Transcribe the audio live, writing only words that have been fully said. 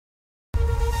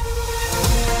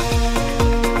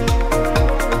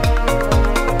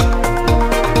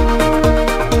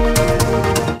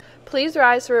Please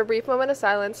rise for a brief moment of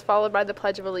silence, followed by the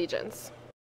Pledge of Allegiance.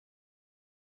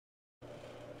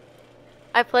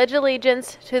 I pledge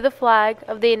allegiance to the flag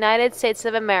of the United States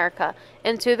of America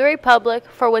and to the republic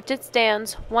for which it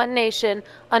stands, one nation,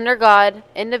 under God,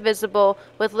 indivisible,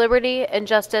 with liberty and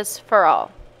justice for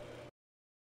all.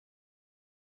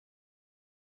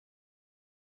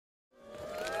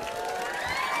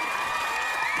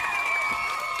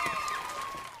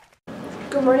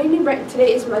 Good morning, New Brighton.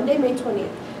 Today is Monday, May 20th.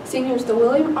 Seniors, the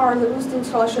William R. Livingston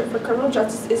Scholarship for Criminal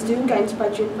Justice is due in guidance by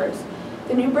June 1st.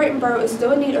 The New Brighton Borough is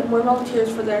still in need of more volunteers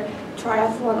for their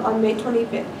triathlon on May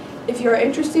 25th. If you are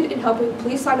interested in helping,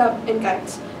 please sign up in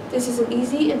guidance. This is an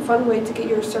easy and fun way to get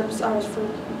your service hours for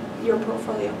your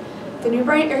portfolio. The New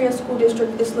Brighton Area School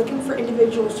District is looking for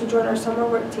individuals to join our summer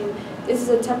work team. This is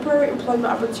a temporary employment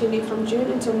opportunity from June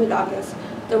until mid-August.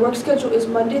 The work schedule is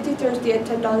Monday through Thursday at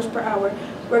 $10 per hour.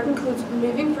 Work includes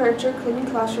moving furniture, cleaning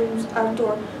classrooms,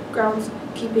 outdoor grounds,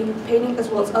 keeping, painting, as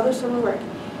well as other summer work.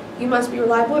 You must be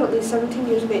reliable and at least 17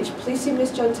 years of age. Please see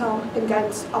Ms. Gentile in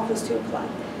Guidance Office to apply.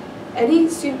 Any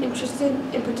student interested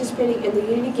in participating in the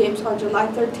Unity Games on July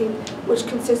 13th, which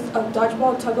consists of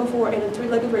dodgeball, tug-of-war, and a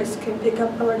three-legged race, can pick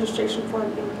up a registration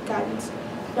form in Guidance.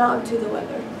 Now onto the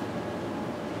weather.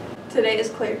 Today is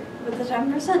clear, with a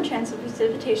 10% chance of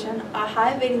precipitation, a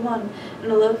high of 81,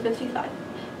 and a low of 55.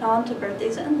 Now on to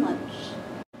birthdays and lunch.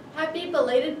 Happy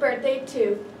belated birthday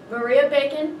to Maria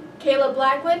Bacon, Kayla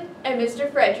Blackwood, and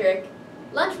Mr. Frederick.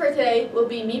 Lunch for today will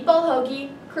be meatball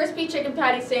hoagie, crispy chicken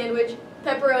patty sandwich,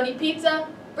 pepperoni pizza,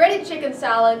 breaded chicken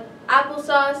salad,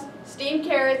 applesauce, steamed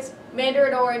carrots,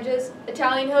 mandarin oranges,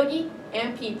 Italian hoagie,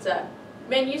 and pizza.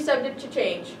 Menu subject to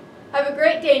change. Have a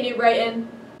great day, New Brighton.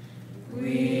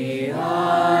 We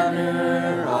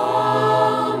honor